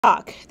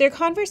Their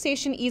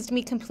conversation eased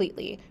me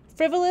completely.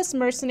 Frivolous,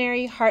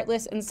 mercenary,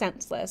 heartless, and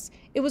senseless.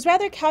 It was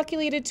rather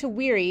calculated to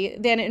weary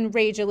than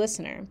enrage a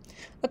listener.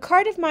 A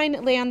card of mine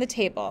lay on the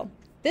table.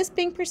 This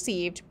being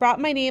perceived, brought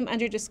my name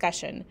under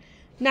discussion.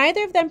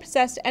 Neither of them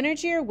possessed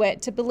energy or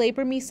wit to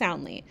belabor me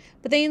soundly,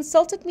 but they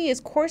insulted me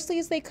as coarsely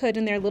as they could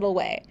in their little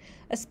way,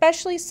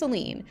 especially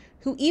Celine,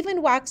 who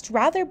even waxed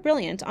rather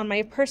brilliant on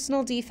my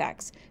personal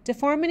defects,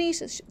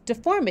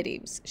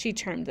 deformities she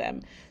termed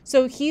them.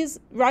 So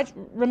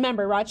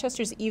remember,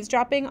 Rochester's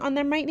eavesdropping on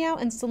them right now,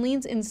 and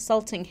Celine's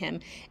insulting him,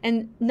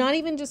 and not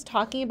even just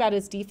talking about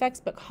his defects,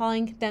 but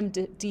calling them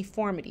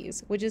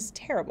deformities, which is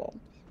terrible.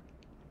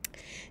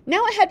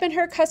 Now it had been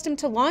her custom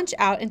to launch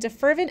out into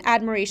fervent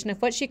admiration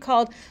of what she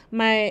called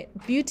my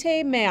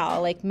beauté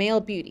mâle, like male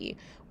beauty,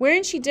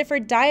 wherein she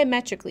differed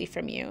diametrically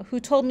from you, who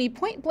told me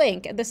point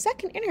blank at the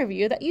second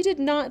interview that you did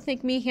not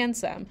think me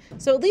handsome.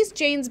 So at least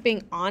Jane's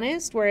being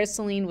honest, whereas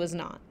Celine was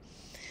not.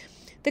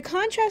 The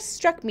contrast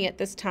struck me at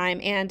this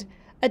time, and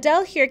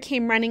Adele here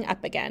came running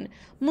up again.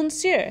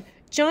 Monsieur,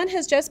 John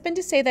has just been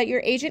to say that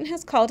your agent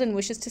has called and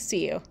wishes to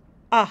see you.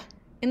 Ah,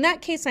 in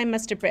that case I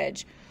must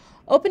abridge.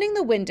 Opening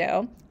the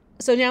window,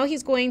 so now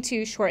he's going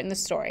to shorten the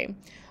story.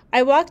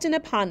 I walked in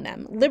upon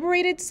them,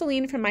 liberated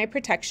Celine from my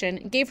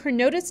protection, gave her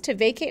notice to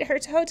vacate her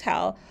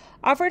hotel,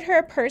 offered her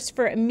a purse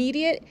for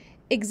immediate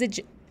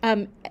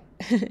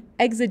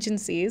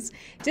exigencies,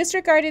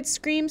 disregarded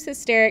screams,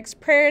 hysterics,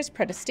 prayers,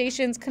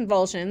 protestations,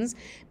 convulsions,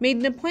 made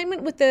an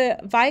appointment with the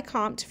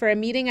Vicomte for a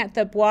meeting at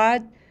the Bois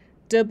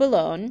de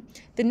Boulogne.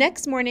 The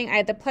next morning I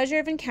had the pleasure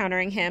of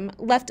encountering him,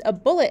 left a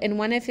bullet in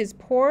one of his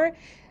poor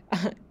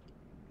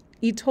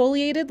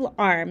etiolated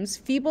arms,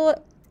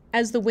 feeble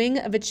as the wing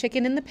of a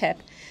chicken in the pip,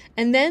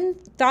 and then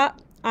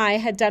thought I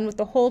had done with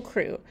the whole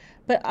crew.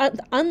 But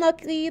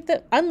unluckily,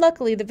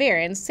 the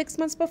Varens, 6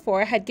 months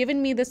before, had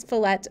given me this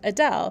fillette,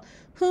 Adele,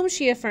 whom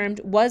she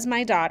affirmed was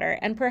my daughter,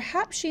 and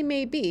perhaps she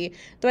may be,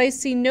 though I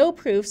see no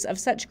proofs of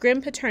such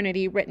grim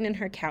paternity written in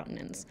her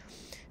countenance.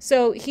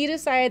 So he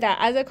decided that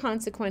as a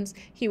consequence,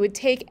 he would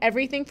take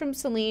everything from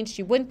Celine.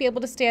 She wouldn't be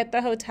able to stay at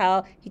the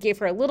hotel. He gave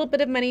her a little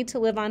bit of money to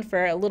live on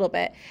for a little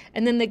bit.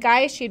 And then the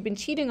guy she had been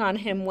cheating on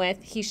him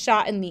with, he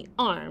shot in the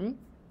arm.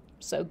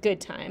 So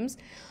good times.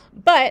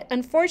 But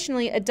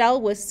unfortunately, Adele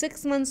was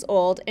 6 months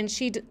old, and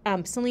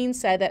Celine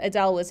said that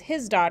Adele was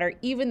his daughter,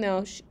 even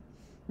though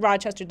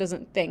Rochester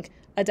doesn't think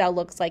Adele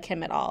looks like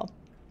him at all.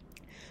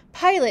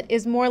 Pilot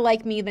is more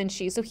like me than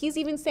she, so he's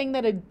even saying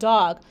that a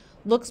dog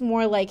looks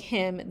more like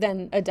him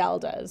than Adele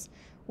does,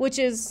 which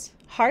is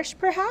harsh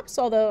perhaps,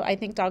 although I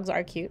think dogs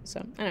are cute,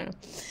 so I don't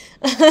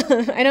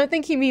know. I don't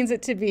think he means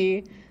it to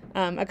be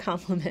a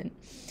compliment.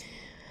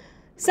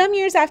 Some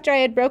years after I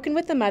had broken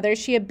with the mother,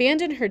 she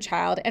abandoned her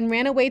child and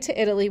ran away to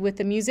Italy with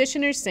the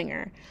musician or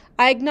singer.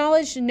 I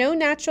acknowledged no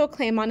natural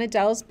claim on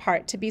Adele's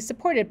part to be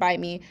supported by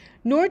me,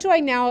 nor do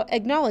I now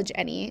acknowledge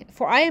any,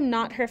 for I am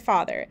not her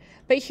father.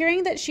 But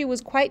hearing that she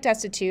was quite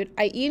destitute,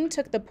 I e'en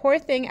took the poor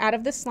thing out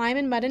of the slime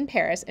and mud in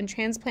Paris and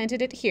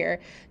transplanted it here,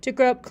 to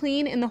grow up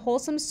clean in the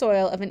wholesome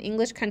soil of an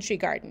English country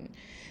garden.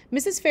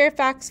 Mrs.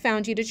 Fairfax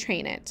found you to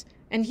train it.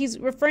 And he's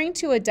referring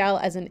to Adele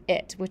as an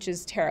it, which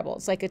is terrible.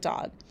 It's like a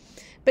dog.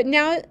 But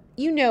now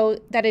you know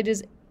that it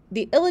is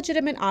the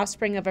illegitimate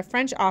offspring of a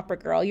French opera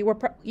girl, you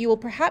will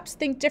perhaps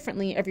think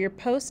differently of your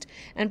post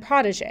and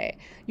protege.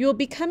 You will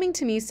be coming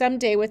to me some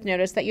day with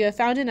notice that you have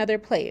found another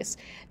place,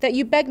 that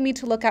you beg me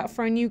to look out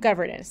for a new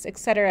governess,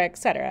 etc.,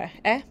 etc.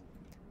 Eh?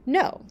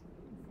 No.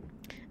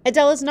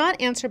 Adele is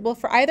not answerable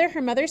for either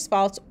her mother's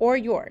faults or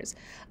yours.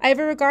 I have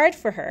a regard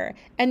for her,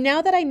 and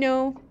now that I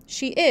know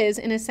she is,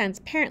 in a sense,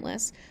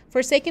 parentless,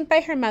 forsaken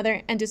by her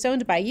mother and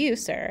disowned by you,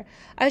 sir,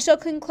 I shall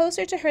cling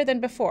closer to her than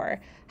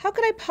before. How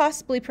could I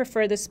possibly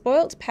prefer the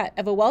spoilt pet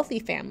of a wealthy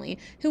family,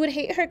 who would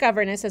hate her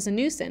governess as a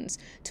nuisance,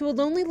 to a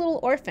lonely little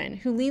orphan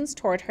who leans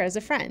toward her as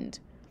a friend?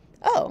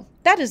 Oh,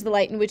 that is the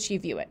light in which you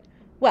view it.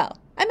 Well,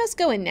 I must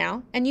go in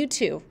now, and you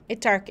too. It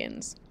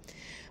darkens.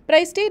 But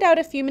I stayed out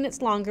a few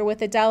minutes longer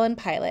with Adele and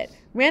Pilot,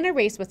 ran a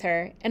race with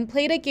her, and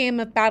played a game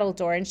of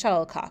battledore and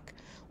shuttlecock.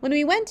 When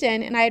we went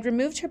in and I had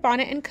removed her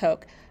bonnet and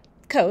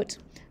coat,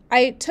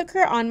 I took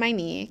her on my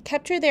knee,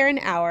 kept her there an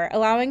hour,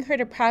 allowing her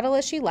to prattle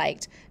as she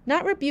liked,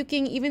 not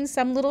rebuking even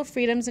some little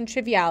freedoms and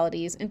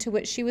trivialities into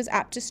which she was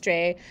apt to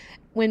stray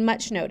when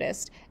much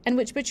noticed, and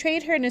which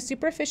betrayed her in a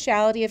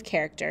superficiality of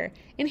character,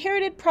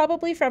 inherited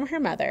probably from her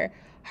mother,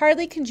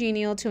 hardly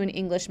congenial to an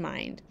English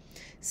mind.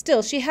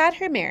 Still, she had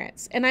her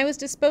merits, and I was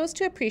disposed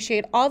to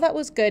appreciate all that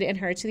was good in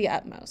her to the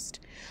utmost.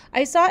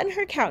 I saw in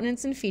her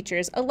countenance and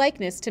features a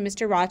likeness to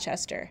Mr.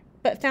 Rochester,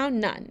 but found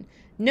none.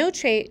 No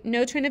trait,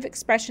 no turn of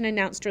expression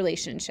announced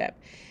relationship.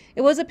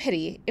 It was a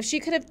pity. If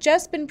she could have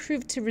just been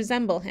proved to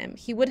resemble him,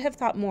 he would have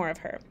thought more of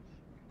her.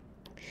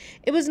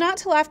 It was not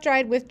till after I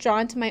had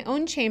withdrawn to my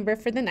own chamber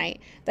for the night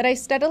that I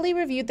steadily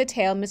reviewed the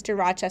tale Mr.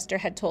 Rochester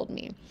had told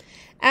me.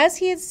 As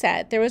he had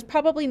said, there was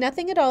probably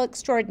nothing at all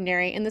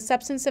extraordinary in the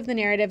substance of the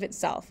narrative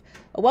itself.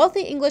 A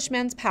wealthy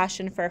Englishman's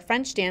passion for a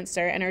French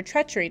dancer and her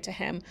treachery to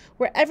him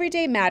were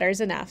everyday matters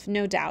enough,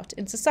 no doubt,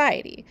 in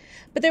society.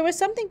 But there was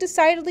something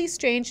decidedly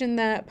strange in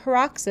the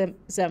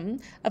paroxysm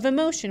of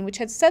emotion which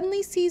had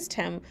suddenly seized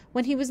him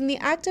when he was in the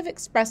act of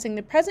expressing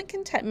the present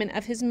contentment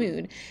of his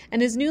mood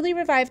and his newly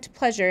revived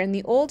pleasure in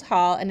the old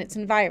hall and its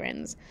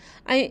environs.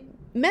 I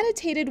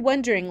meditated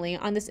wonderingly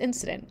on this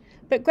incident,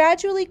 but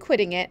gradually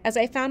quitting it, as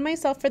I found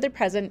myself for the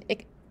present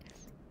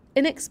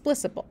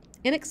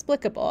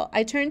inexplicable,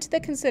 I turned to the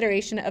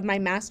consideration of my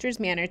master's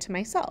manner to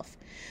myself.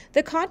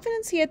 The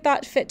confidence he had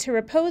thought fit to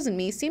repose in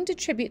me seemed a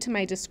tribute to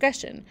my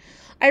discretion.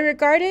 I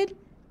regarded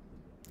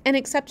and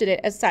accepted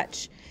it as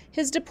such.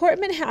 His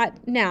deportment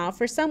had now,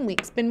 for some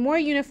weeks, been more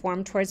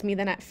uniform towards me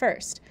than at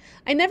first.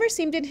 I never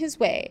seemed in his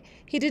way.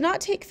 He did not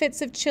take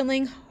fits of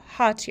chilling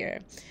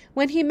hauteur.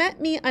 When he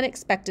met me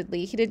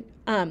unexpectedly,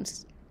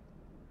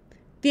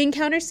 the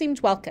encounter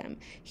seemed welcome.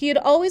 He had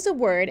always a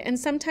word and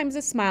sometimes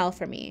a smile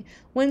for me.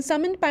 When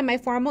summoned by my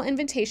formal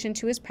invitation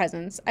to his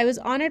presence, I was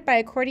honored by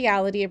a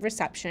cordiality of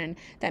reception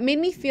that made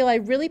me feel I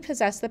really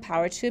possessed the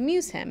power to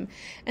amuse him,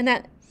 and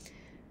that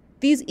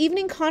these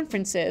evening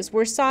conferences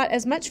were sought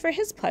as much for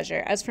his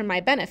pleasure as for my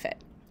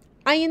benefit.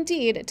 I,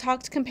 indeed,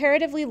 talked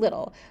comparatively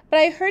little, but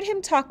I heard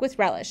him talk with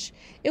relish.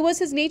 It was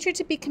his nature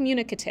to be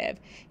communicative.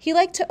 He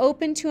liked to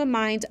open to a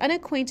mind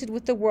unacquainted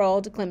with the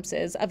world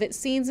glimpses of its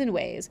scenes and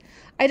ways.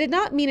 I did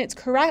not mean its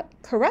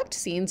corrupt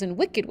scenes and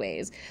wicked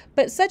ways,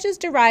 but such as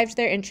derived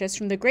their interest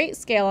from the great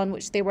scale on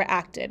which they were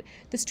acted,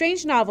 the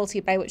strange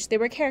novelty by which they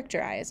were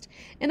characterized.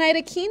 And I had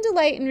a keen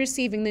delight in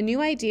receiving the new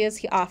ideas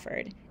he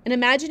offered, in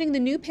imagining the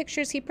new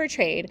pictures he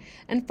portrayed,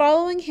 and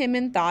following him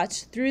in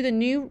thought through the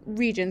new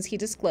regions he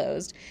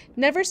disclosed,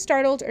 never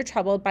startled or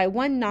troubled by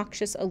one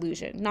noxious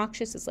illusion.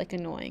 Noxious is like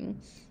annoying.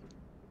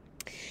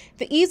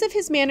 The ease of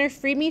his manner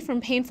freed me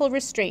from painful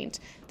restraint.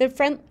 The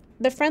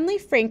friendly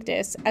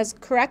frankness, as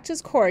correct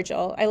as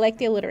cordial, I like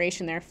the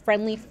alliteration there,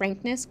 friendly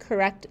frankness,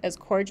 correct as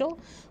cordial,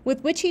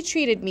 with which he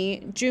treated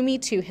me, drew me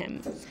to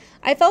him.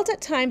 I felt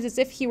at times as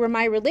if he were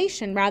my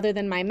relation rather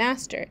than my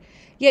master,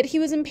 yet he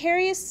was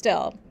imperious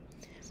still,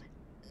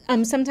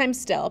 sometimes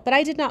still, but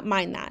I did not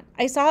mind that.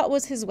 I saw it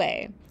was his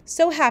way.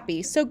 So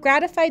happy, so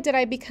gratified did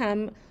I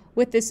become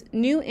with this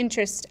new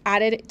interest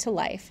added to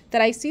life,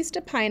 that I ceased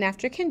to pine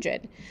after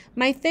kindred.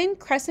 My thin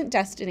crescent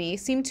destiny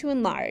seemed to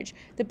enlarge.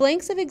 The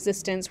blanks of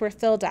existence were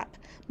filled up.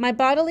 My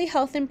bodily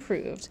health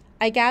improved.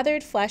 I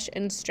gathered flesh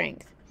and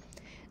strength.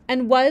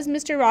 And was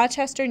Mr.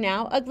 Rochester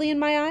now ugly in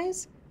my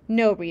eyes?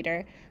 No,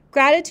 reader.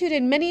 Gratitude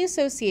and many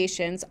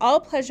associations, all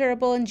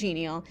pleasurable and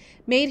genial,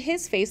 made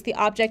his face the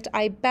object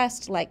I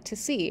best liked to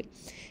see.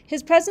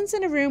 His presence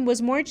in a room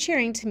was more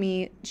cheering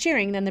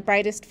than the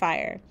brightest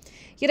fire.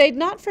 Yet I had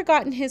not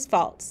forgotten his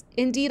faults.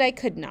 Indeed, I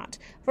could not,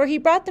 for he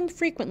brought them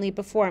frequently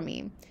before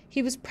me.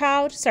 He was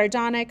proud,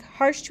 sardonic,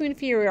 harsh to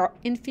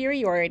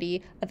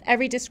inferiority of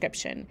every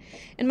description.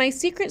 In my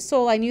secret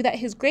soul I knew that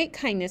his great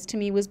kindness to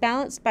me was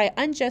balanced by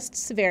unjust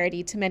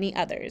severity to many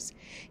others.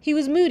 He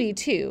was moody,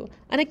 too,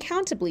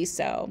 unaccountably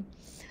so.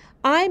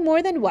 I,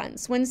 more than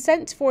once, when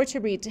sent for to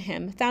read to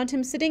him, found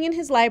him sitting in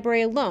his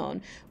library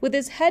alone, with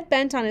his head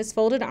bent on his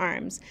folded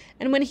arms,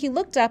 and when he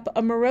looked up,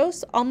 a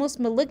morose, almost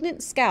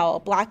malignant scowl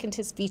blackened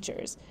his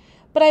features.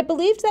 But I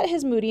believed that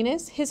his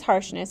moodiness, his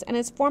harshness, and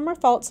his former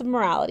faults of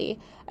morality,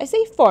 I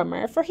say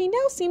former, for he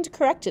now seemed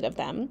corrected of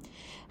them,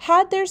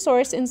 had their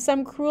source in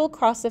some cruel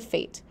cross of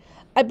fate.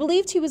 I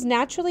believed he was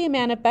naturally a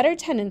man of better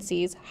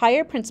tendencies,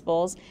 higher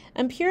principles,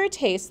 and purer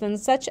tastes than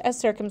such as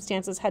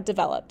circumstances had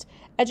developed,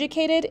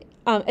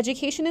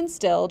 education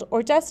instilled,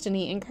 or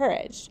destiny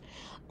encouraged.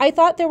 I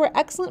thought there were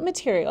excellent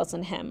materials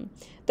in him,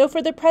 though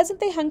for the present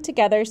they hung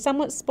together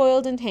somewhat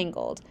spoiled and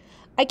tangled.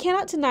 I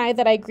cannot deny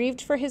that I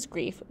grieved for his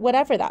grief,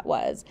 whatever that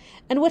was,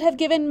 and would have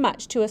given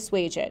much to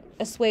assuage it.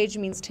 Assuage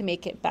means to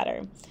make it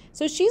better.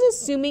 So she's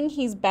assuming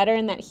he's better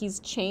and that he's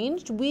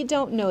changed. We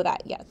don't know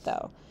that yet,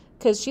 though,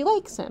 because she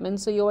likes him, and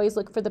so you always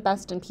look for the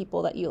best in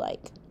people that you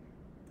like.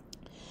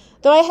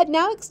 Though I had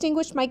now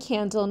extinguished my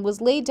candle and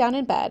was laid down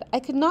in bed, I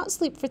could not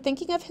sleep for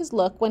thinking of his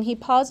look when he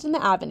paused in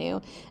the avenue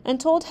and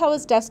told how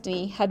his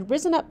destiny had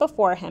risen up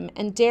before him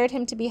and dared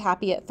him to be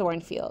happy at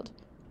Thornfield.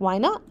 Why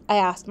not? I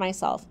asked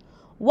myself.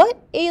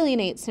 What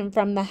alienates him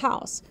from the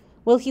house?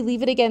 Will he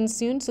leave it again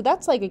soon? So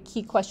that's like a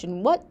key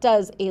question. What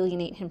does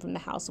alienate him from the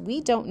house?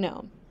 We don't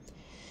know.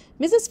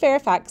 Mrs.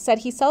 Fairfax said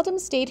he seldom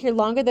stayed here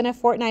longer than a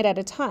fortnight at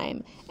a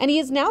time, and he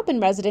has now been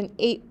resident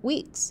 8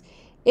 weeks.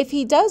 If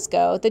he does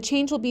go, the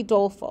change will be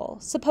doleful.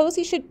 Suppose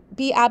he should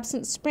be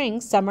absent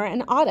spring, summer,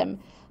 and autumn.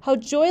 How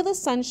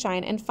joyless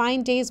sunshine and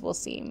fine days will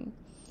seem.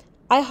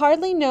 I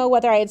hardly know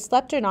whether I had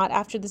slept or not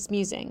after this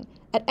musing.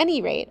 At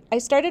any rate, I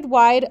started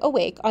wide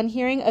awake on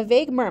hearing a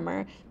vague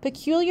murmur,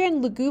 peculiar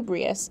and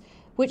lugubrious,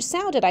 which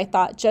sounded, I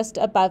thought, just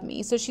above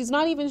me. So she's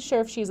not even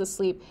sure if she's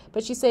asleep,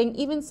 but she's saying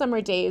even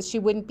summer days she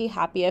wouldn't be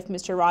happy if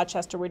Mr.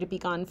 Rochester were to be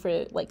gone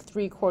for like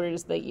 3/4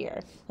 of the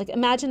year. Like,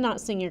 imagine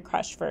not seeing your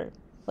crush for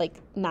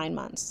like 9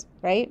 months,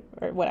 right?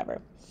 Or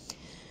whatever.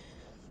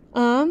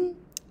 Um,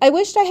 I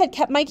wished I had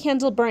kept my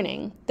candle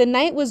burning. The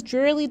night was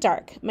drearily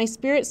dark, my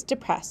spirits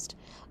depressed.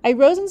 I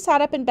rose and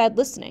sat up in bed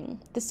listening.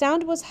 The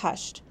sound was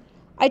hushed.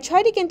 I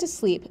tried again to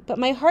sleep, but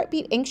my heart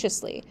beat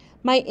anxiously.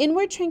 My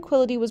inward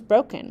tranquillity was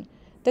broken.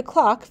 The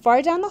clock,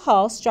 far down the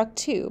hall, struck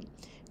 2.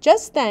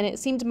 Just then it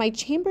seemed my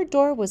chamber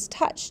door was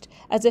touched,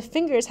 as if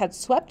fingers had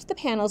swept the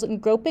panels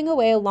and groping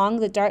away along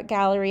the dark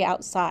gallery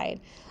outside.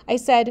 I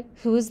said,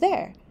 "Who is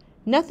there?"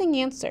 Nothing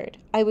answered.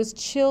 I was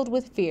chilled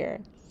with fear.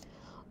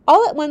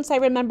 All at once I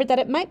remembered that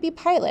it might be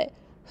Pilate,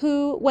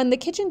 who, when the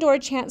kitchen door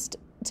chanced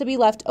to be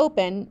left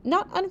open,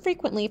 not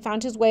unfrequently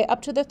found his way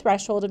up to the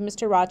threshold of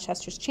Mr.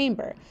 Rochester's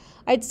chamber.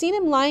 I'd seen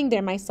him lying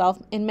there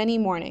myself in many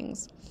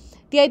mornings.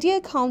 The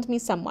idea calmed me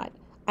somewhat.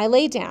 I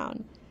lay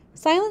down.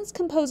 Silence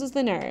composes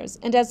the nerves,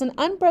 and as an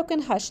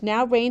unbroken hush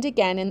now reigned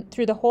again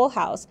through the whole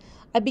house,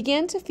 I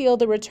began to feel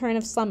the return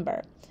of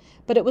slumber.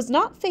 But it was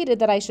not fated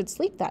that I should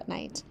sleep that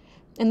night.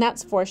 And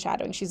that's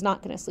foreshadowing. She's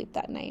not going to sleep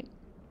that night.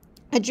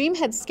 A dream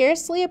had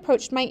scarcely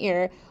approached my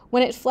ear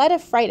when it fled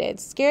affrighted,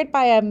 scared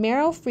by a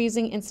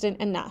marrow-freezing incident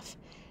enough.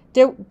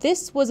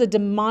 This was a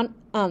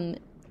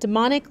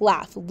demonic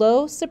laugh,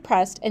 low,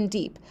 suppressed, and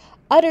deep,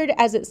 uttered,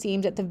 as it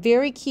seemed, at the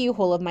very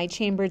keyhole of my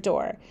chamber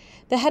door.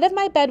 The head of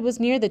my bed was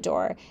near the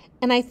door,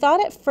 and I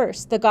thought at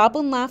first the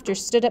goblin laughter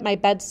stood at my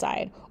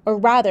bedside, or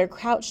rather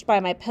crouched by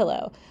my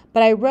pillow,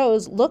 but I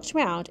rose, looked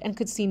round, and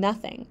could see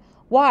nothing.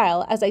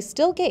 While, as I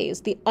still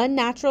gazed, the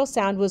unnatural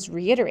sound was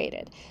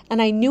reiterated,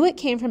 and I knew it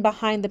came from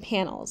behind the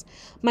panels.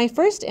 My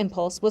first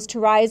impulse was to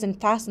rise and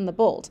fasten the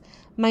bolt.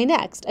 My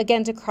next,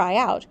 again to cry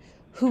out,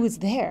 "Who is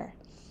there?"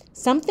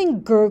 Something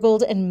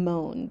gurgled and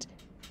moaned.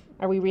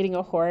 Are we reading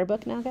a horror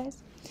book now,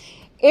 guys?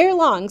 Ere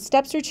long,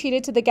 steps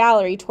retreated to the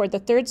gallery toward the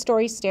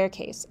third-story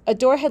staircase. A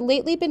door had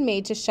lately been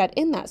made to shut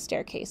in that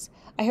staircase.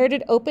 I heard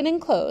it open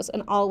and close,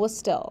 and all was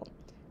still.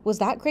 Was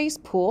that Grace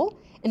Poole?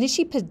 And is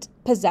she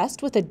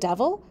possessed with a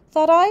devil?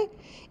 Thought I.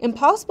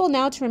 Impossible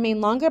now to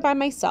remain longer by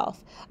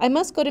myself. I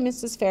must go to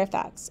Mrs.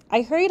 Fairfax.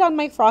 I hurried on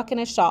my frock and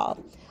a shawl.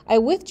 I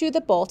withdrew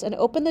the bolt and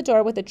opened the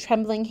door with a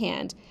trembling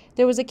hand.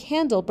 There was a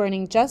candle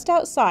burning just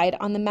outside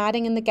on the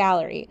matting in the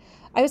gallery.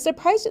 I was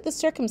surprised at the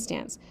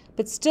circumstance,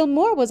 but still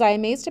more was I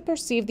amazed to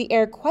perceive the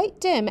air quite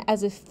dim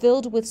as if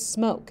filled with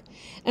smoke.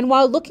 And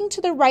while looking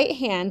to the right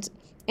hand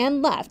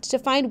and left to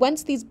find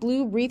whence these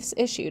blue wreaths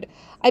issued,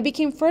 I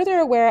became further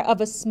aware of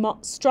a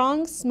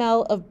strong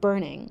smell of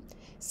burning.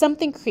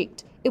 Something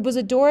creaked. It was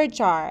a door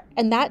ajar,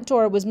 and that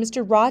door was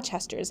Mr.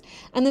 Rochester's,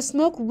 and the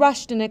smoke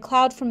rushed in a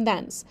cloud from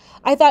thence.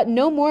 I thought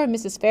no more of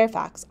Mrs.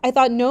 Fairfax. I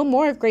thought no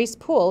more of Grace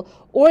Poole,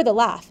 or the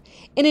laugh.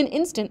 In an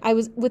instant I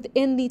was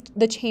within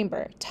the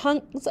chamber.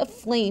 Tongues of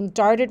flame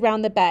darted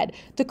round the bed.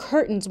 The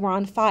curtains were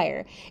on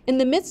fire. In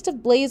the midst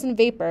of blaze and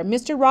vapor,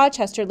 Mr.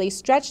 Rochester lay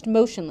stretched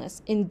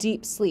motionless, in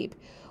deep sleep.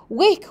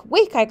 "Wake,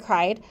 wake," I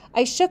cried.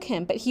 I shook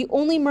him, but he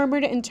only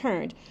murmured and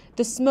turned.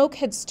 The smoke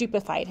had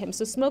stupefied him.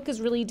 So smoke is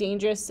really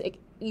dangerous.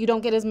 You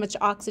don't get as much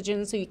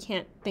oxygen, so you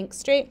can't think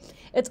straight.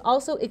 It's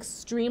also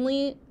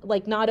extremely,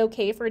 not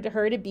okay for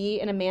her to be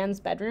in a man's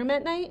bedroom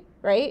at night,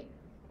 right?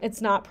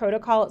 It's not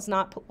protocol. It's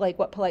not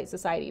what polite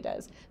society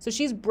does. So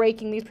she's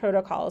breaking these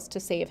protocols to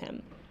save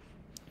him.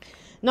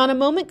 Not a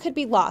moment could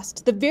be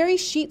lost. The very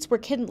sheets were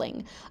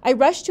kindling. I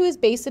rushed to his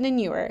basin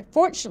and ewer.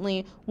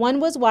 Fortunately, one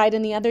was wide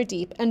and the other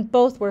deep, and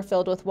both were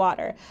filled with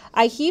water.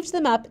 I heaved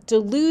them up,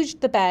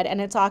 deluged the bed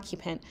and its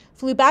occupant,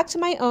 flew back to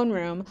my own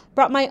room,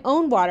 brought my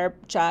own water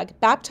jug,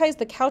 baptized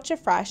the couch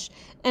afresh,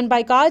 and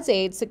by God's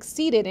aid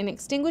succeeded in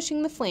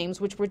extinguishing the flames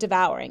which were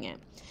devouring it.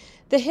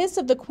 The hiss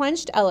of the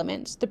quenched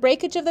element, the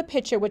breakage of the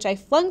pitcher which I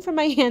flung from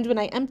my hand when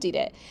I emptied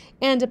it,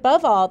 and,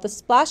 above all, the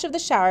splash of the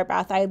shower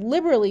bath I had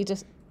liberally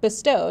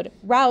bestowed,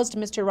 roused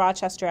Mr.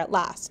 Rochester at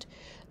last.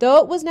 Though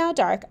it was now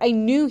dark, I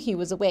knew he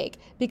was awake,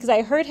 because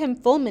I heard him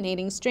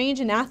fulminating strange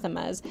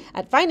anathemas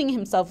at finding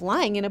himself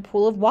lying in a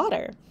pool of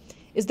water.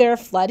 "Is there a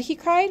flood?" he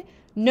cried.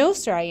 "No,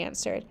 sir," I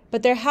answered,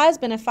 "but there has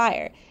been a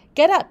fire.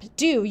 Get up,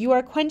 do, you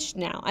are quenched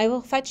now. I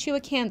will fetch you a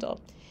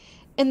candle."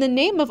 "In the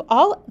name of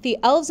all the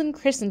elves in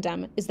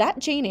Christendom, is that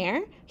Jane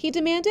Eyre?" he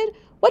demanded.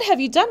 "What have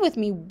you done with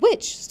me,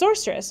 witch,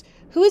 sorceress?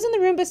 Who is in the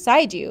room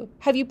beside you?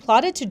 Have you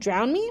plotted to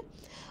drown me?"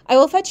 "I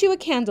will fetch you a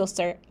candle,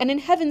 sir, and in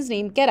heaven's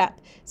name get up.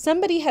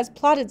 Somebody has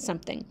plotted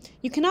something.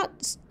 You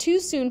cannot too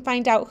soon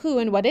find out who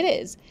and what it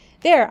is.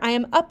 There, I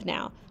am up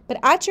now, but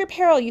at your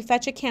peril you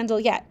fetch a candle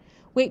yet.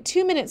 Wait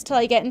 2 minutes till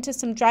I get into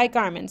some dry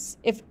garments,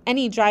 if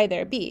any dry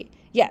there be.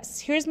 Yes,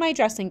 here's my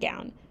dressing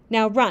gown.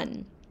 Now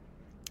run."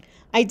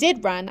 I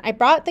did run. I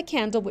brought the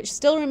candle which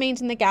still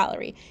remained in the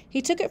gallery.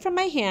 He took it from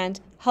my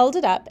hand, held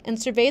it up, and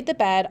surveyed the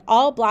bed,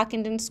 all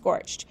blackened and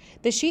scorched,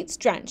 the sheets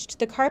drenched,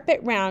 the carpet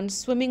round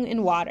swimming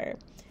in water.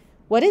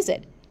 "What is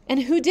it?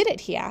 And who did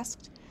it?" he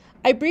asked.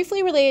 I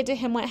briefly related to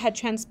him what had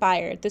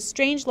transpired, the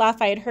strange laugh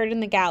I had heard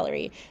in the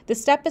gallery, the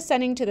step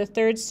ascending to the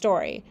third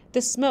story,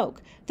 the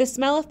smoke, the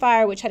smell of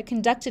fire which had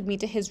conducted me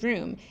to his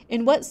room,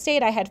 in what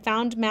state I had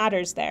found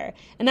matters there,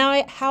 and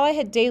how I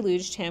had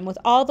deluged him with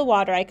all the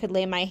water I could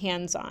lay my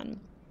hands on.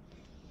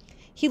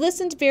 He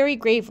listened very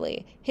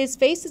gravely. His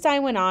face as I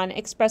went on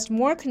expressed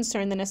more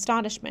concern than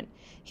astonishment.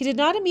 He did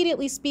not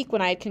immediately speak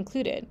when I had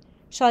concluded.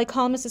 Shall I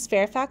call Mrs.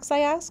 Fairfax? I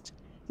asked.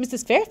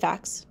 Mrs.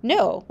 Fairfax?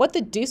 No. What the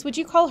deuce would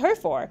you call her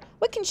for?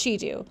 What can she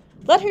do?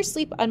 Let her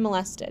sleep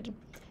unmolested.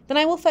 Then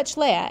I will fetch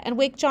Leah and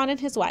wake John and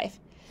his wife.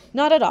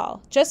 Not at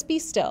all. Just be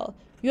still.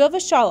 You have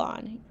a shawl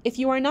on. If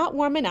you are not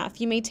warm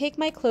enough, you may take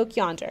my cloak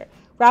yonder,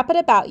 wrap it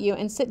about you,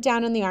 and sit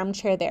down in the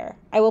armchair there.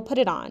 I will put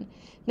it on.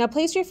 Now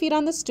place your feet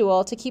on the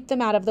stool to keep them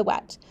out of the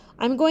wet.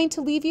 I'm going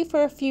to leave you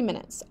for a few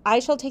minutes. I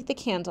shall take the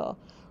candle.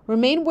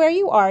 Remain where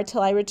you are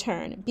till I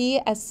return.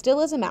 Be as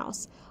still as a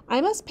mouse. I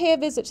must pay a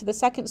visit to the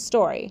second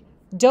story.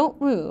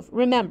 Don't move,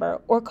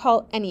 remember, or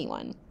call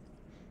anyone.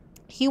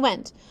 He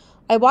went.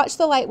 I watched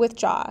the light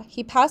withdraw.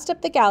 He passed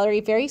up the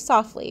gallery very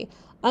softly,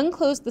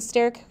 unclosed the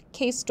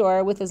staircase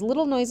door with as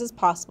little noise as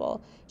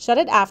possible, shut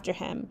it after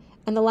him,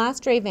 and the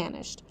last ray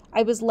vanished.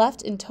 I was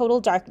left in total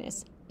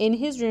darkness, in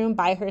his room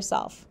by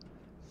herself.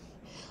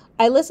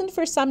 I listened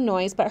for some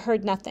noise, but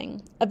heard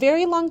nothing. A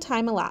very long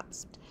time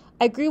elapsed.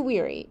 I grew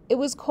weary. It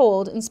was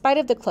cold, in spite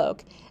of the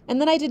cloak, and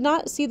then I did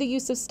not see the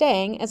use of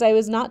staying, as I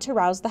was not to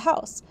rouse the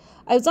house.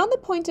 I was on the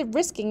point of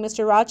risking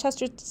Mr.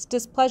 Rochester's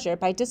displeasure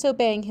by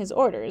disobeying his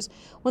orders,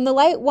 when the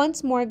light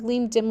once more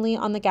gleamed dimly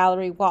on the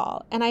gallery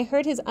wall, and I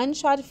heard his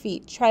unshod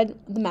feet tread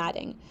the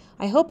matting.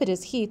 I hope it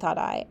is he, thought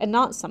I, and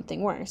not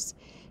something worse.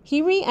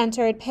 He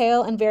re-entered,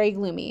 pale and very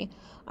gloomy.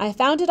 I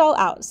found it all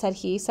out, said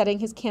he, setting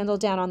his candle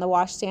down on the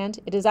washstand.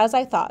 It is as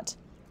I thought.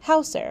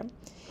 How, sir?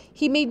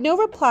 He made no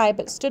reply,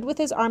 but stood with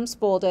his arms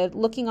folded,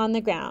 looking on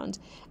the ground.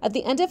 At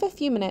the end of a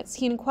few minutes,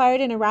 he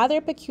inquired in a rather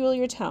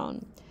peculiar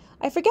tone,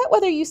 I forget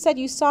whether you said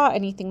you saw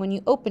anything when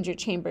you opened your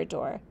chamber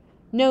door.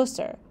 No,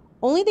 sir,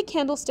 only the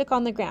candlestick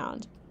on the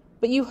ground.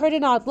 But you heard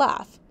an odd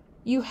laugh.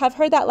 You have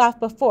heard that laugh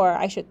before,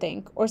 I should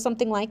think, or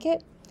something like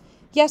it?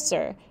 Yes,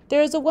 sir.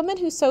 There is a woman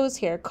who sews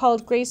here,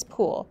 called Grace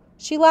Poole.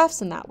 She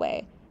laughs in that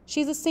way.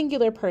 She's a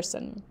singular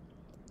person.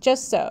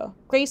 Just so.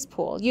 Grace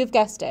Poole, you have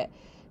guessed it.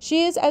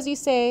 She is, as you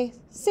say,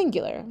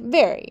 singular,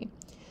 very.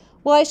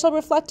 Well, I shall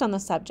reflect on the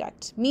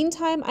subject.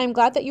 Meantime, I am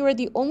glad that you are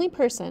the only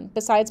person,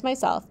 besides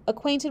myself,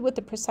 acquainted with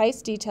the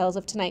precise details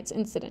of tonight's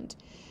incident.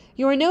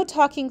 You are no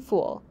talking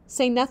fool.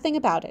 Say nothing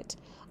about it.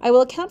 I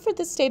will account for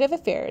this state of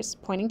affairs,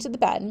 pointing to the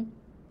bed.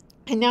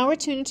 And now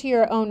return to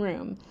your own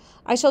room.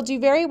 I shall do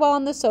very well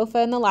on the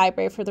sofa in the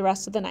library for the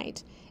rest of the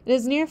night. It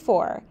is near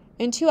 4.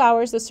 In 2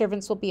 hours the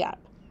servants will be up.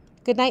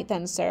 Good night,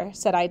 then, sir,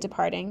 said I,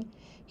 departing.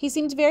 He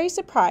seemed very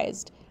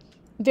surprised,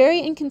 very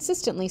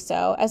inconsistently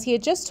so, as he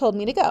had just told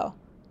me to go.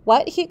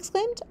 What? He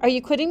exclaimed. Are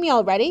you quitting me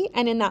already,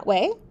 and in that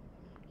way?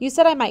 You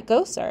said I might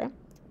go, sir,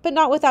 but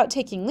not without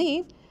taking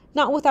leave,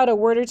 not without a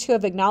word or two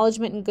of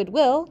acknowledgment and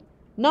goodwill,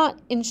 not,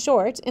 in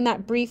short, in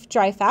that brief,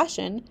 dry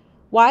fashion.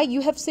 Why,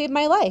 you have saved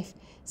my life,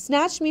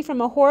 snatched me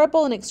from a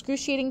horrible and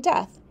excruciating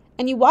death,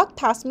 and you walk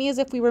past me as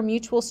if we were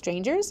mutual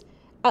strangers?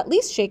 At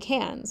least shake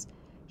hands.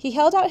 He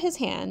held out his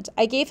hand.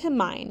 I gave him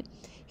mine.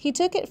 He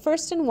took it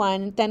first in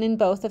one, then in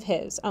both of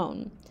his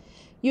own.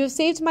 You have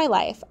saved my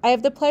life. I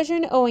have the pleasure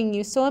in owing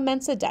you so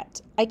immense a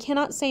debt. I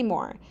cannot say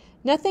more.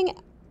 Nothing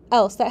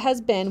else that has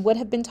been would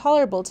have been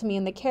tolerable to me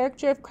in the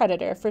character of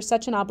creditor for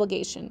such an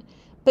obligation.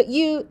 But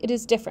you, it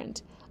is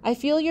different. I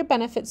feel your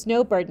benefits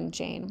no burden,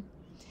 Jane.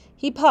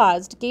 He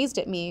paused, gazed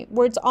at me.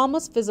 Words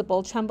almost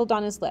visible trembled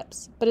on his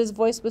lips, but his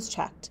voice was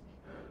checked.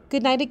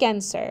 Good night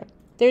again, sir.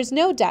 There is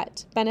no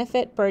debt,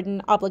 benefit,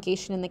 burden,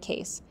 obligation in the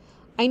case.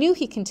 I knew,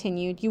 he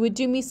continued, you would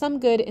do me some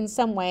good in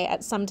some way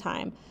at some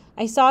time.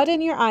 I saw it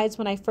in your eyes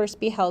when I first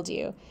beheld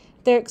you.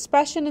 Their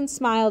expression and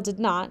smile did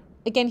not,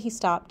 again he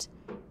stopped,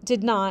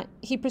 did not,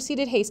 he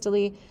proceeded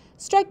hastily,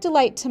 strike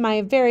delight to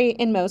my very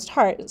inmost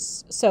heart,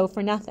 so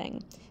for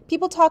nothing.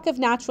 People talk of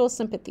natural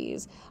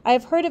sympathies. I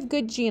have heard of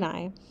good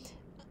genii.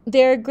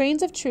 There are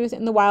grains of truth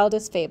in the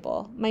wildest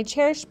fable. My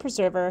cherished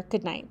preserver,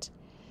 good night.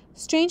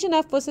 Strange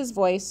enough was his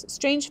voice,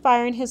 strange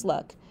fire in his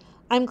look.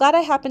 I'm glad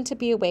I happened to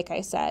be awake,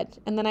 I said,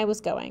 and then I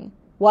was going.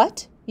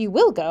 What? You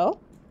will go?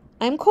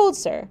 I am cold,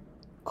 sir.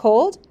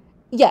 Cold?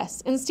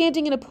 Yes, and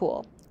standing in a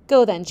pool.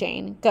 Go then,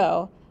 Jane,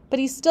 go. But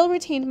he still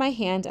retained my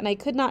hand, and I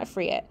could not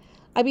free it.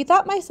 I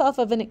bethought myself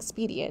of an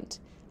expedient.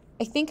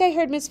 I think I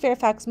heard Miss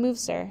Fairfax move,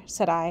 sir,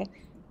 said I.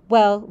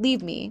 Well,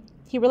 leave me.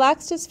 He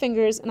relaxed his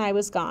fingers, and I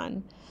was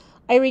gone.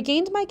 I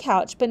regained my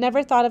couch, but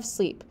never thought of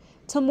sleep.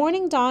 Till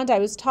morning dawned, I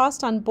was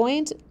tossed on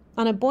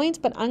a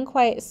buoyant but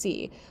unquiet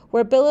sea,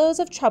 where billows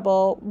of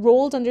trouble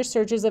rolled under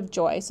surges of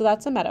joy. So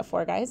that's a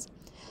metaphor, guys.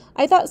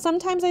 I thought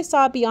sometimes I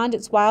saw beyond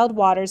its wild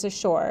waters a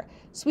shore,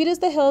 sweet as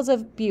the hills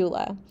of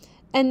Beulah.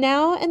 And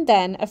now and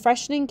then a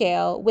freshening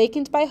gale,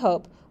 wakened by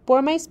hope,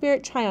 bore my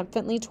spirit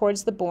triumphantly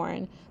towards the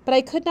bourne, but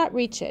I could not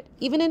reach it.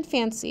 Even in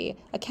fancy,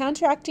 a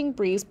counteracting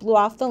breeze blew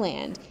off the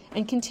land,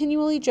 and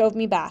continually drove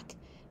me back.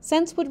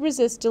 Sense would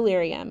resist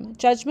delirium,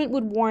 judgment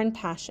would warn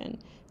passion.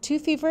 Too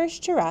feverish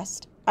to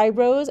rest, I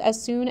rose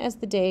as soon as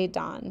the day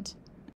dawned.